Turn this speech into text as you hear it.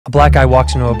A black guy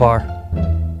walks into a bar,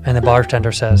 and the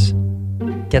bartender says,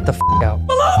 "Get the f*** out."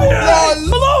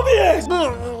 Melodious!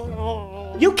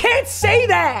 Melodious! You can't say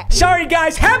that! Sorry,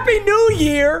 guys. Happy New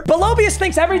Year! Melodious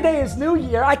thinks every day is New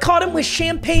Year. I caught him with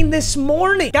champagne this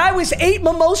morning. Guy was 8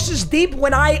 mimosas deep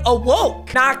when I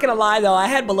awoke. Not gonna lie, though. I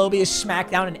had Melodious smack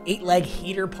down an 8-leg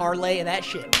heater parlay, and that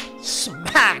shit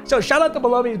smacked. So shout out to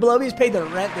Melodious. Melodious paid the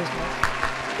rent this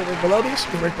month. Good work, Melodious.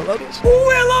 Good work, Melodious.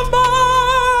 Willamette!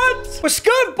 What's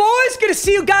good, boys? Good to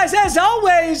see you guys as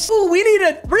always. Ooh, we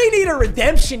need a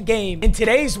redemption game in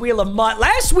today's Wheel of Mutt.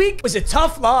 Last week was a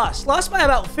tough loss. Lost by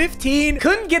about 15.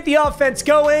 Couldn't get the offense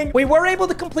going. We were able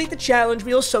to complete the challenge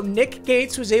wheel, so Nick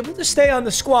Gates was able to stay on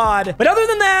the squad. But other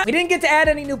than that, we didn't get to add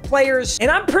any new players. And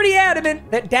I'm pretty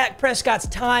adamant that Dak Prescott's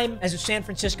time as a San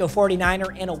Francisco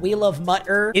 49er and a Wheel of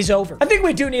Mutter is over. I think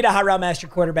we do need a hot route master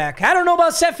quarterback. I don't know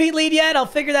about set feet lead yet. I'll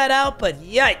figure that out, but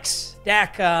yikes.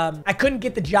 Dak, I couldn't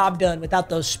get the job done without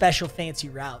those special fancy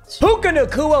routes. Puka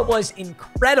Nacua was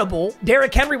incredible.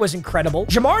 Derrick Henry was incredible.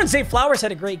 Jamar and Zay Flowers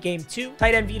had a great game too.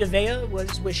 Tight end Vita Vea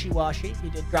was wishy-washy. He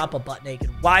did drop a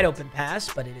butt-naked wide open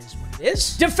pass, but it is what it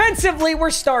is. Defensively, we're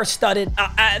star-studded.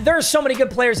 There are so many good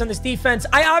players on this defense.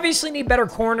 I obviously need better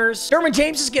corners. Derwin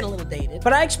James is getting a little dated,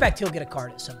 but I expect he'll get a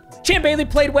card at some point. Champ Bailey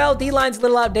played well. D-line's a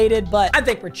little outdated, but I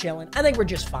think we're chilling. I think we're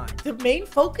just fine. The main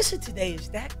focus of today is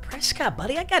Dak Prescott,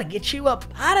 buddy. I gotta get you up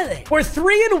out of there. We're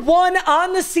 3-1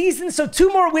 on the season, so 2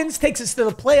 more wins takes us to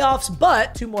the playoffs,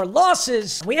 but 2 more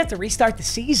losses, and we have to restart the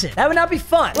season. That would not be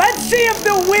fun. Let's see if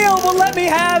the wheel will let me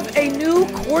have a new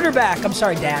quarterback. I'm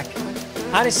sorry, Dak.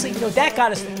 Honestly, you know, Dak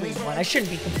got us to 3-1. I shouldn't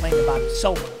be complaining about him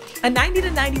so much. A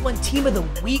 90-91 team of the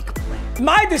week play.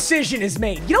 My decision is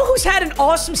made. You know who's had an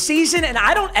awesome season and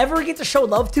I don't ever get to show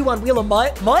love to on Wheel of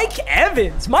Mutt? Mike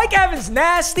Evans. Mike Evans,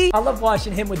 nasty. I love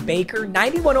watching him with Baker.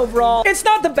 91 overall. It's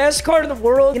not the best card in the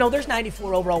world. You know, there's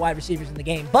 94 overall wide receivers in the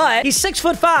game, but he's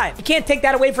 6'5". You can't take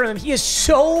that away from him. He is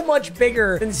so much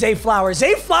bigger than Zay Flowers.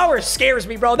 Zay Flowers scares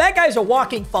me, bro. That guy's a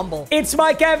walking fumble. It's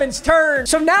Mike Evans' turn.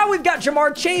 So now we've got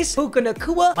Jamar Chase, Puka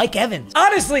Nacua, Mike Evans.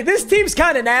 Honestly, this team's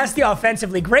kind of nasty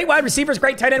offensively. Great wide receivers,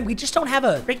 great tight end. We just don't have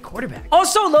a great quarterback.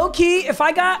 Also, low-key, if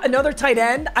I got another tight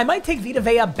end, I might take Vita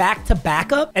Vea back to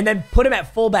backup and then put him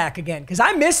at fullback again, because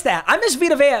I miss that. I miss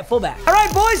Vita Vea at fullback. All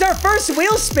right, boys, our first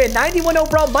wheel spin. 91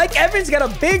 overall. Mike Evans got a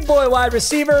big boy wide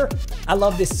receiver. I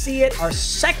love to see it. Our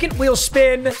second wheel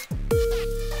spin.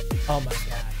 Oh, my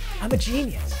God. I'm a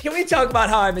genius. Can we talk about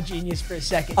how I'm a genius for a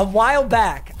second? A while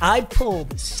back, I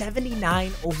pulled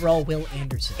 79 overall Will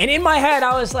Anderson. And in my head,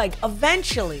 I was like,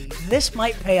 eventually, this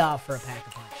might pay off for a pack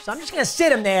of punch. So I'm just going to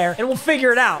sit him there and we'll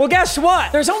figure it out. Well, guess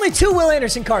what? There's only 2 Will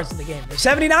Anderson cards in the game. There's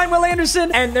 79 Will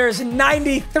Anderson and there's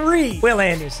 93 Will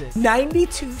Anderson.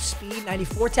 92 speed,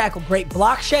 94 tackle, great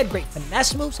block shed, great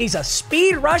finesse moves. He's a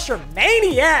speed rusher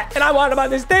maniac and I want him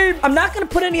on this team. I'm not going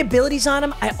to put any abilities on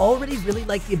him. I already really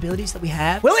like the abilities that we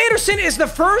have. Will Anderson is the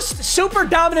first super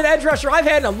dominant edge rusher I've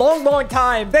had in a long, long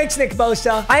time. Thanks, Nick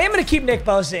Bosa. I am going to keep Nick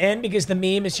Bosa in because the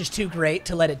meme is just too great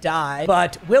to let it die.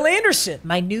 But Will Anderson,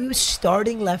 my new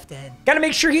starting left end. Got to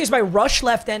make sure he is my rush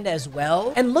left end as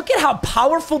well. And look at how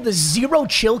powerful the 0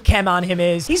 chill chem on him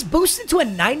is. He's boosted to a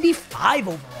 95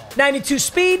 overall. 92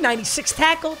 speed, 96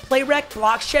 tackle, play rec,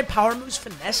 block shed, power moves,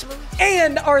 finesse moves.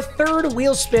 And our third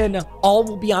wheel spin, all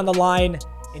will be on the line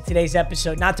in today's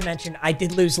episode. Not to mention, I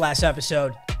did lose last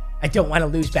episode. I don't want to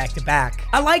lose back-to-back.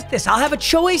 I like this. I'll have a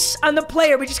choice on the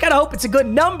player. We just got to hope it's a good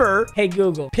number. Hey,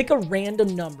 Google, pick a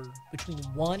random number between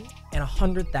 1 and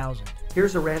 100,000.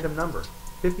 Here's a random number.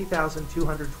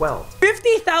 50,212.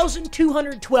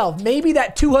 50,212. Maybe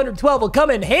that 212 will come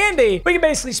in handy. We can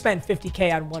basically spend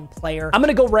 50K on one player. I'm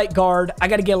going to go right guard. I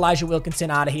got to get Elijah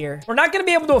Wilkinson out of here. We're not going to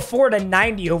be able to afford a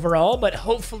 90 overall, but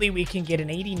hopefully we can get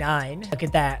an 89. Look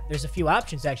at that. There's a few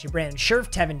options, actually. Brandon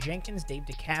Scherf, Tevin Jenkins, Dave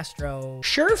DeCastro.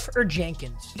 Scherf or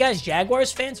Jenkins? You guys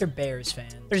Jaguars fans or Bears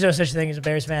fans? There's no such thing as a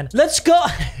Bears fan. Let's go.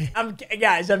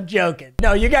 Guys, I'm joking.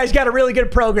 No, you guys got a really good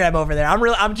program over there.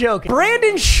 I'm joking.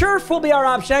 Brandon Scherf will be our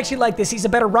option. I actually like this. He's a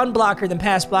better run blocker than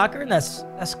pass blocker, and that's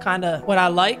kind of what I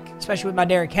like, especially with my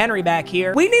Derrick Henry back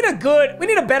here. We need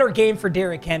a better game for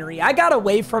Derrick Henry. I got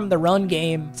away from the run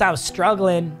game, so I was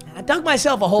struggling. I dug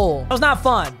myself a hole. That was not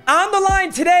fun. On the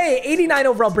line today, 89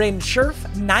 overall Brandon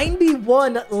Scherf,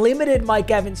 91 limited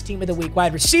Mike Evans team of the week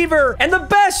wide receiver, and the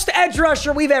best edge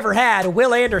rusher we've ever had,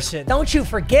 Will Anderson. Don't you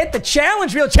forget the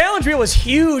challenge reel. Challenge reel was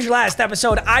huge last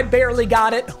episode. I barely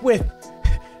got it with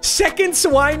seconds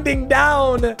winding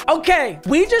down. Okay,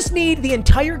 we just need the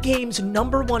entire game's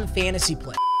 #1 fantasy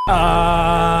play.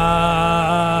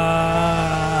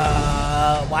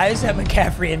 Why is that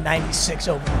McCaffrey in 96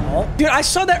 overall? Dude, I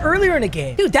saw that earlier in the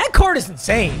game. Dude, that card is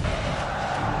insane.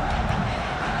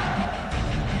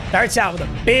 Starts out with a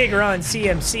big run,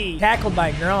 CMC. Tackled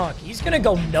by Gronk. He's going to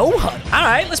go no huddle. All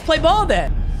right, let's play ball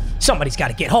then. Somebody's got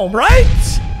to get home, right?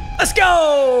 Let's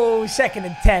go. 2nd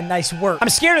and 10. Nice work. I'm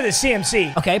scared of this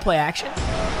CMC. Okay, play action.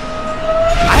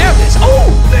 I have this. Oh,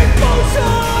 Nick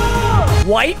Bosa!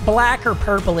 White, black, or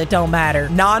purple, it don't matter.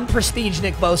 Non-prestige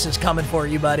Nick Bosa's coming for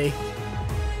you, buddy.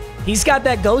 He's got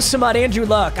that ghost about Andrew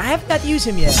Luck. I haven't got to use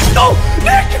him yet. Oh,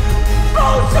 Nick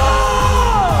Bosa!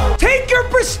 Take your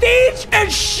prestige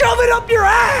and shove it up your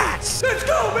ass. Let's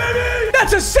go, baby.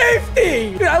 That's a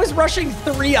safety. Dude, I was rushing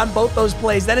 3 on both those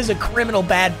plays. That is a criminal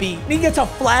bad beat. And he gets a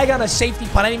flag on a safety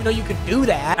punt. I didn't even know you could do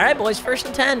that. All right, boys, 1st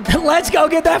and 10. Let's go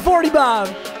get that 40 bomb.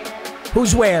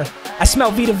 Who's where? I smell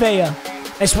Vita Vea.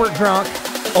 Nice work, Gronk.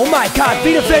 Oh, my God,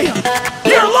 Vita Vea.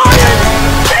 You're lying.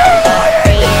 You're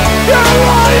lying. You're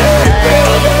lying.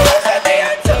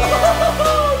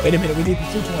 Wait a minute, we need the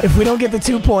 2-point. If we don't get the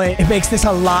 2-point, it makes this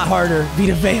a lot harder.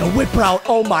 Vita Vea, whip route.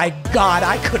 Oh my God,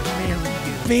 I could marry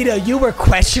you. Vita, you were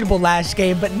questionable last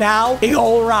game, but now, big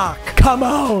ol' rock. Come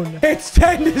on. It's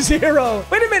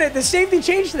 10-0. Wait a minute, the safety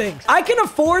changed things. I can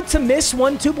afford to miss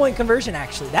 1 2-point conversion,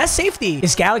 actually. That safety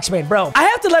is Galaxy Man, bro. I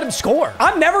have to let him score.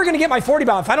 I'm never going to get my 40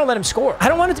 bomb if I don't let him score. I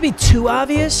don't want it to be too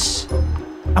obvious.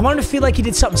 I want him to feel like he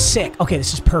did something sick. Okay,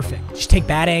 this is perfect. Just take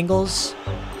bad angles.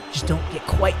 Just don't get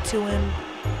quite to him.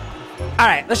 All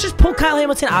right, let's just pull Kyle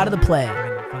Hamilton out of the play.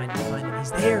 Find him.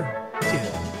 He's there. Dude.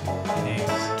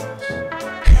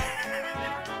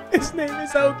 His name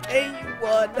is okay, you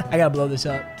won. I gotta blow this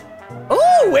up.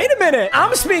 Oh, wait a minute.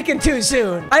 I'm speaking too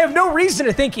soon. I have no reason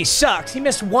to think he sucks. He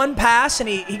missed 1 pass, and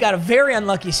he got a very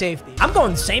unlucky safety. I'm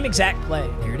going the same exact play.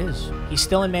 There it is. He's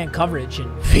still in man coverage,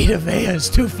 and Vita Vea is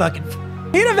too fucking...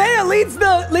 Vita Vea leads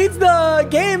the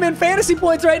game in fantasy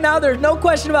points right now. There's no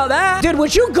question about that. Dude,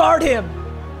 would you guard him?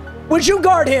 Would you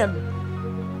guard him?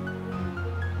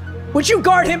 Would you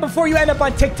guard him before you end up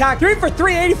on TikTok? 3 for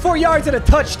 3, 84 yards and a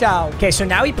touchdown. Okay, so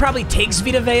now he probably takes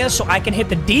Vita Vea so I can hit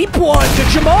the deep one to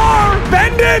Jamar.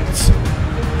 Bend it.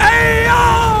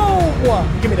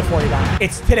 Ayo! Give me the 40 bomb.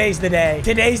 Today's the day.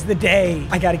 Today's the day.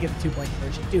 I got to get the 2-point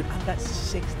conversion. Dude, I've got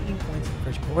 16 points in the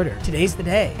first quarter. Today's the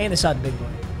day. And this on big boy.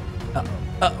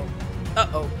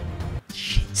 Uh-oh.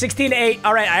 16-8.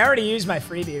 All right, I already used my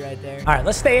freebie right there. All right,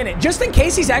 let's stay in it. Just in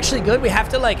case he's actually good, we have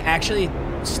to, like, actually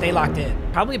stay locked in.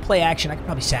 Probably play action. I could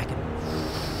probably sack him.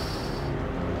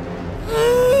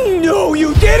 No,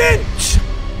 you didn't!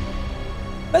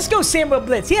 Let's go Samuel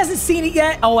Blitz. He hasn't seen it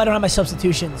yet. Oh, I don't have my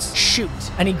substitutions. Shoot.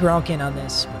 I need Gronk in on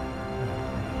this. Go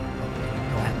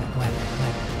ahead.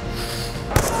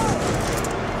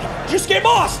 Just get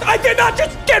mossed. I did not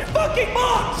just get fucking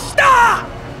mossed. Stop!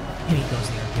 And he goes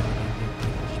there.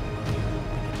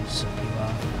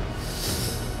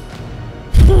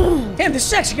 Damn, this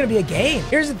is actually going to be a game.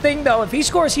 Here's the thing, though. If he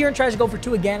scores here and tries to go for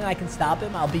 2 again and I can stop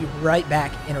him, I'll be right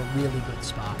back in a really good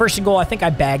spot. 1st and goal, I think I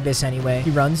bagged this anyway.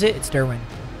 He runs it. It's Derwin.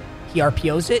 He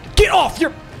RPOs it. Get off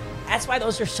your... That's why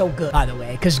those are so good, by the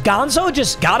way, because Gonzo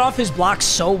just got off his block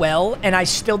so well, and I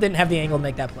still didn't have the angle to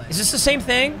make that play. Is this the same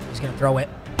thing? He's going to throw it.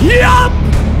 Yup!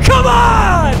 Come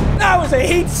on! That was a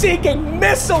heat-seeking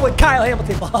missile with Kyle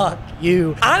Hamilton. Fuck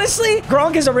you. Honestly,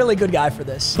 Gronk is a really good guy for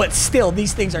this, but still,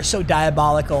 these things are so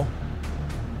diabolical.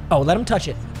 Oh, let him touch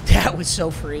it. That was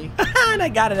so free. And I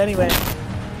got it anyway.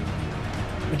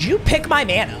 Would you pick my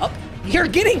man up? You're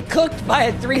getting cooked by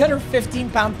a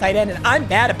 315-pound tight end, and I'm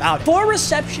mad about it. 4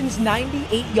 receptions,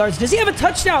 98 yards. Does he have a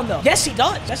touchdown, though? Yes, he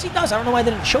does. Yes, he does. I don't know why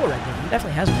they didn't show it right there. He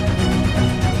definitely has one.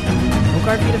 No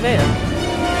guard Vita Vea.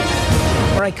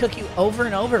 Or I cook you over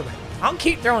and over. I'll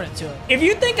keep throwing it to him. If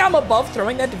you think I'm above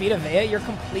throwing that to Vita Vea, you're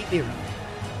completely wrong.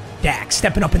 Dak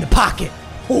stepping up in the pocket.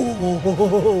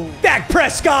 Oh, Dak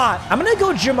Prescott. I'm going to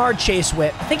go Jamar Chase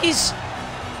whip. I think he's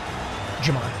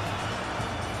Jamar.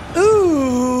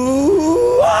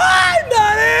 Ooh, I'm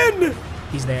not in.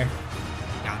 He's there.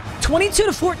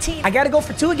 22-14. I got to go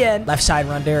for 2 again. Left side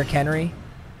run, Derrick Henry.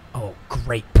 Oh,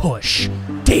 great push.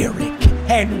 Derrick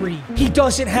Henry. He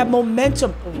doesn't have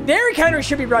momentum. Derrick Henry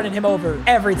should be running him over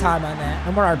every time on that.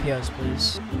 No more RPOs,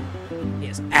 please. He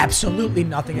has absolutely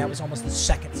nothing. That was almost the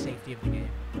 2nd safety of the game.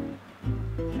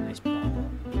 Nice ball.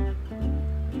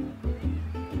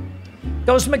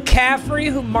 Goes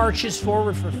McCaffrey, who marches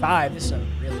forward for 5. This is a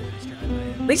really nice drive by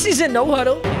him. At least he's in no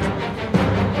huddle.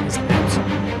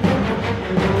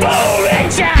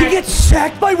 He gets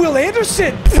sacked by Will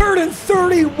Anderson. 3rd and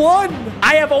 31.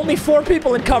 I have only 4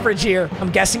 people in coverage here.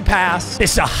 I'm guessing pass.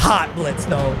 This is a hot blitz,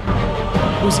 though.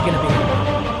 Who's it going to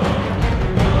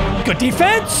be? Good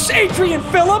defense. Adrian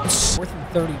Phillips. 4th and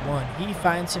 31. He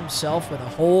finds himself with a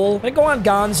hole. I'm going to go on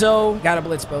Gonzo. Got to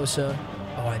blitz Bosa.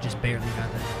 Oh, I just barely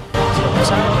got that.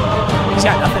 He's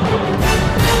got nothing.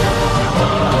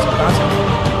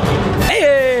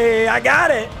 Hey, I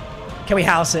got it. Can we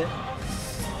house it?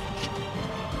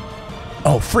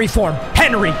 Oh, freeform.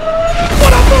 Henry.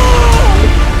 What a ball!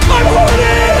 I'm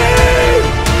horny!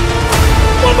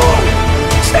 One more.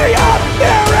 Stay up,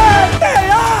 Derek! Stay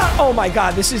up! Oh my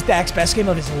God, this is Dak's best game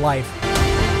of his life.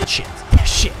 Shit.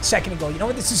 Shit. Second and goal. You know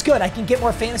what? This is good. I can get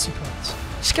more fantasy points.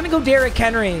 Just gonna go Derrick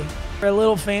Henry for a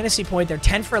little fantasy point there.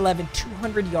 10 for 11,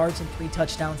 200 yards and 3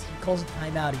 touchdowns. He calls a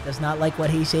timeout. He does not like what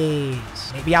he sees.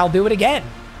 Maybe I'll do it again.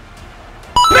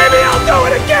 Maybe I'll do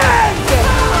it again!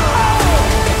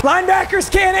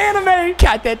 Linebackers can't animate.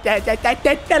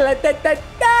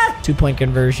 2-point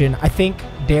conversion. I think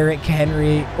Derrick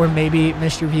Henry or maybe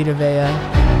Mr. Vita Vea.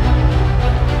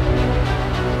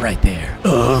 Right there.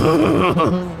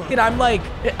 And I'm like,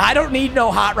 I don't need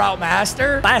no hot route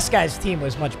master. Last guy's team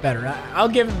was much better. I'll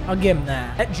give him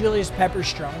that. That Julius Peppers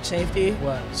strong safety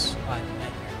was fine.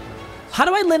 How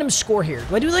do I let him score here?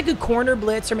 Do I do like a corner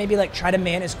blitz or maybe like try to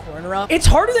man his corner up? It's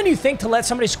harder than you think to let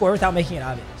somebody score without making it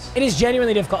obvious. It is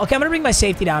genuinely difficult. Okay, I'm gonna bring my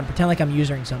safety down, pretend like I'm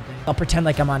using something. I'll pretend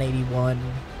like I'm on 81.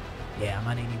 Yeah, I'm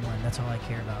on 81. That's all I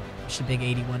care about. Just a big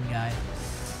 81 guy.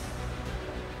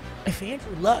 If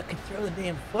Andrew Luck could throw the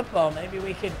damn football, maybe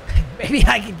we could, maybe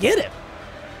I could get him.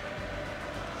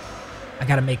 I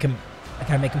gotta make him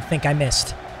think I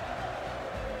missed.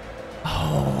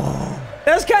 Oh,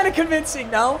 that was kind of convincing,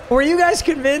 no? Were you guys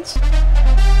convinced? Pick him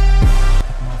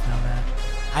off now, Matt.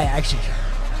 I actually,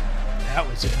 that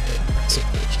was impressive.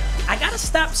 I gotta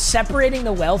stop separating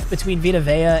the wealth between Vita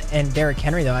Vea and Derrick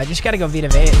Henry, though. I just gotta go Vita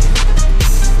Vea.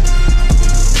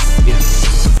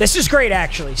 This is great,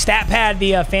 actually. Stat pad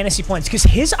the fantasy points, because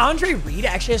his Andre Reed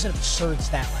actually has an absurd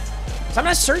stat line. So I'm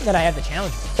not certain that I have the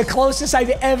challenge. The closest I've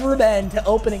ever been to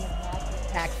opening an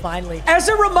attack finally. As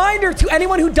a reminder to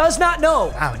anyone who does not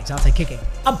know. Wow, and he's outside kicking.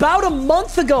 About a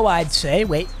month ago, I'd say.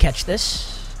 Wait, catch this.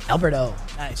 Alberto.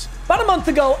 Nice. About a month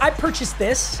ago, I purchased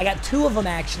this. I got 2 of them,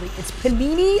 actually. It's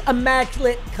Panini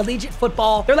Immaculate Collegiate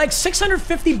Football. They're like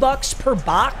 650 bucks per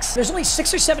box. There's only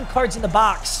 6 or 7 cards in the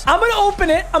box. I'm going to open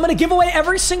it. I'm going to give away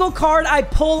every single card I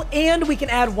pull, and we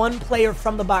can add 1 player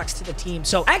from the box to the team.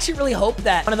 So I actually really hope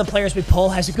that one of the players we pull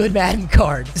has a good Madden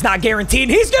card. It's not guaranteed.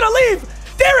 He's going to leave.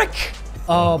 Derek!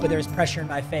 Oh, but there's pressure in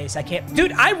my face. I can't.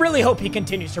 Dude, I really hope he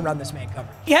continues to run this man cover.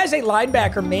 He has a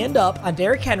linebacker manned up on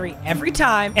Derrick Henry every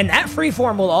time, and that free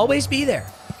form will always be there.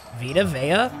 Vita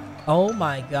Vea. Oh,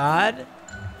 my God.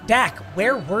 Dak,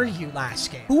 where were you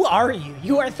last game? Who are you?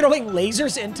 You are throwing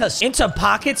lasers into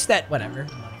pockets that... Whatever.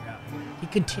 He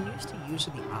continues to use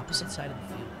the opposite side of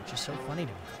the field, which is so funny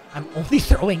to me. I'm only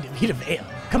throwing to Vita Vea.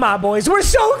 Come on, boys. We're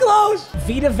so close.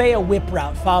 Vita Vea whip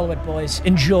route. Follow it, boys.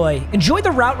 Enjoy. Enjoy the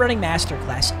route running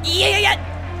masterclass. Yeah.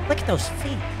 Look at those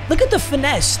feet. Look at the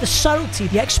finesse, the subtlety,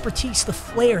 the expertise, the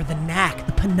flair, the knack,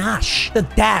 the panache, the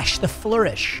dash, the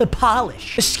flourish, the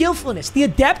polish, the skillfulness, the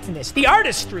adeptness, the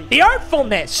artistry, the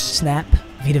artfulness. Snap.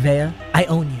 Vita Vea, I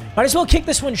own you. Might as well kick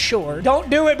this one short. Don't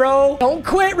do it, bro. Don't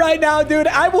quit right now, dude.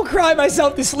 I will cry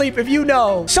myself to sleep if you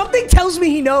know. Something tells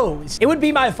me he knows. It would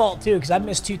be my fault, too, because I've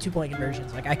missed 2 2-point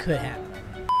conversions. Like, I could have.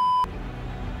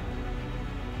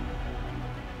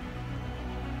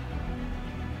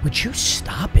 Would you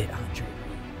stop it, Andre?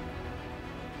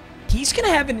 He's going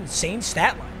to have an insane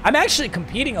stat line. I'm actually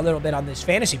competing a little bit on this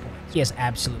fantasy point. He has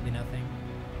absolutely nothing.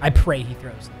 I pray he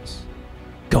throws this.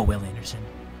 Go, Will Anderson.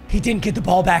 He didn't get the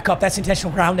ball back up. That's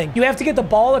intentional grounding. You have to get the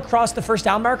ball across the first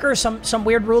down marker, some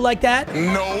weird rule like that?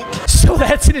 Nope. So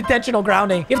that's an intentional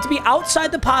grounding. You have to be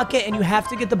outside the pocket, and you have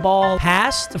to get the ball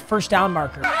past the first down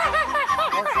marker.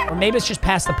 Or maybe it's just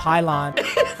past the pylon.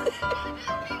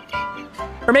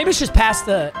 Or maybe it's just past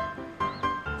the...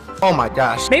 Oh my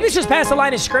gosh. Maybe it's just past the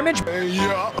line of scrimmage.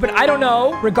 Yeah. But I don't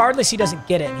know. Regardless, he doesn't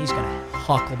get it. He's gonna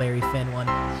Huckleberry Finn one.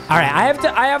 All right, I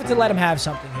have to let him have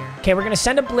something here. Okay, we're gonna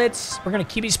send a blitz. We're gonna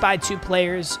QB spy 2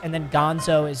 players, and then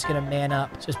Gonzo is gonna man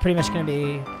up. So it's pretty much gonna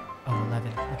be 11.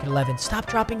 Look at 11. Stop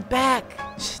dropping back.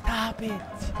 Stop it.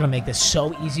 I'm gonna make this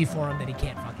so easy for him that he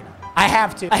can't fuck it up. I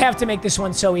have to make this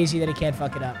one so easy that he can't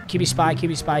fuck it up. QB spy,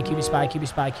 QB spy, QB spy, QB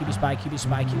spy, QB spy, QB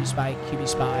spy, QB spy, QB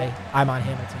spy. I'm on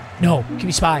Hamilton. No,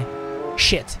 QB spy.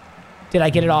 Shit. Did I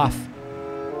get it off?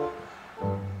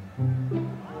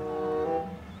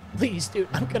 Please, dude.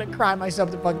 I'm gonna cry myself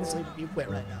to fucking sleep if you quit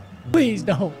right now. Please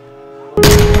don't.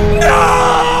 No!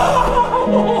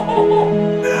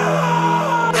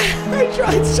 No! I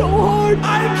tried so hard.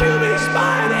 I QB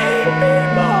spied 8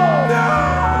 people. No!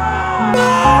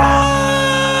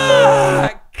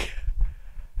 Fuck!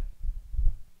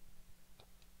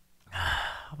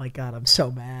 Oh my God, I'm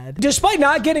so mad. Despite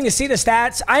not getting to see the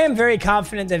stats, I am very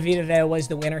confident that Vita Vea was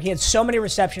the winner. He had so many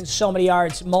receptions, so many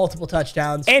yards, multiple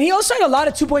touchdowns. And he also had a lot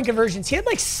of 2-point conversions. He had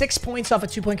like 6 points off of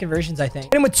 2-point conversions, I think.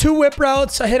 Hit him with 2 whip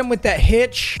routes. I hit him with that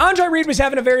hitch. Andre Reed was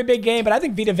having a very big game, but I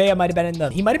think Vita Vea might have been in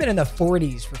the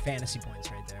 40s for fantasy points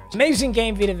right there. Amazing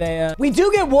game, Vita Vea. We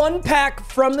do get 1 pack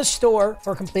from the store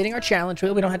for completing our challenge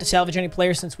wheel. We don't have to salvage any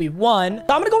players since we won.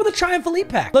 So I'm gonna go with a Triumph Elite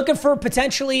pack. Looking for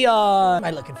potentially, what am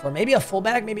I looking for? Maybe a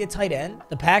fullback, maybe a tight end.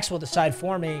 The packs will decide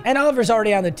for me. And Oliver's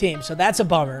already on the team, so that's a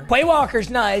bummer. Quay Walker's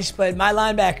nice, but my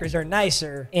linebackers are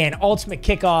nicer. And ultimate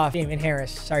kickoff, Damon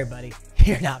Harris. Sorry, buddy.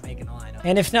 You're not making the lineup.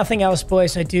 And if nothing else,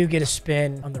 boys, I do get a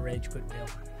spin on the Rage Quit wheel.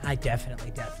 I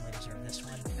definitely deserve this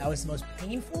one. That was the most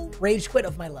painful Rage Quit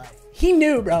of my life. He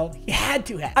knew, bro. He had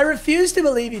to have. I refuse to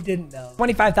believe he didn't know.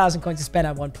 25,000 coins to spend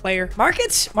on 1 player.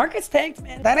 Markets tanked,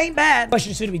 man. That ain't bad.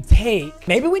 Question is, who do we take?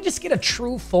 Maybe we just get a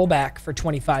true fullback for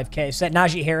 25K so that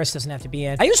Najee Harris doesn't have to be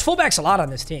in. I use fullbacks a lot on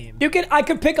this team. I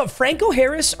could pick up Franco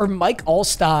Harris or Mike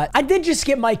Allstott. I did just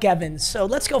get Mike Evans, so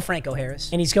let's go Franco Harris.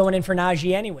 And he's going in for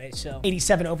Najee anyway, so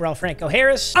 87 overall Franco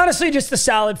Harris. Honestly, just a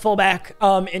solid fullback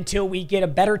until we get a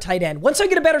better tight end. Once I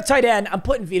get a better tight end, I'm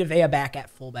putting Vita Vea back at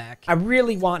fullback. I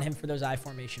really want him for those I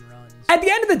formation runs. At the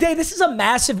end of the day, this is a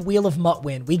massive Wheel of MUT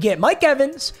win. We get Mike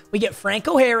Evans, we get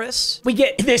Franco Harris, we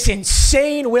get this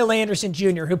insane Will Anderson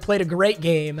Jr., who played a great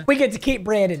game. We get to keep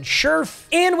Brandon Scherf,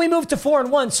 and we move to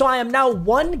 4-1, so I am now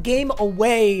 1 game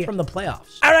away from the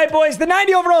playoffs. All right, boys, the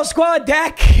 90 overall squad.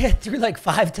 Dak threw like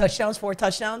 5 touchdowns, 4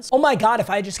 touchdowns. Oh my God, if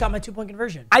I had just got my 2-point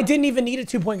conversion. I didn't even need a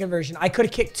 2-point conversion. I could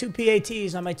have kicked 2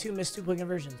 PATs on my 2 missed 2-point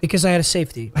conversions. Because I had a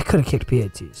safety. I could have kicked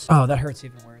PATs. Oh, that hurts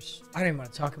even worse. I don't even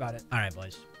want to talk about it. All right,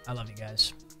 boys. I love you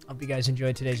guys. Hope you guys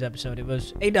enjoyed today's episode. It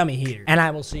was a dummy heater. And I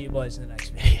will see you boys in the next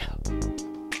video.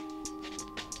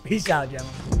 Peace out,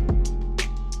 gentlemen.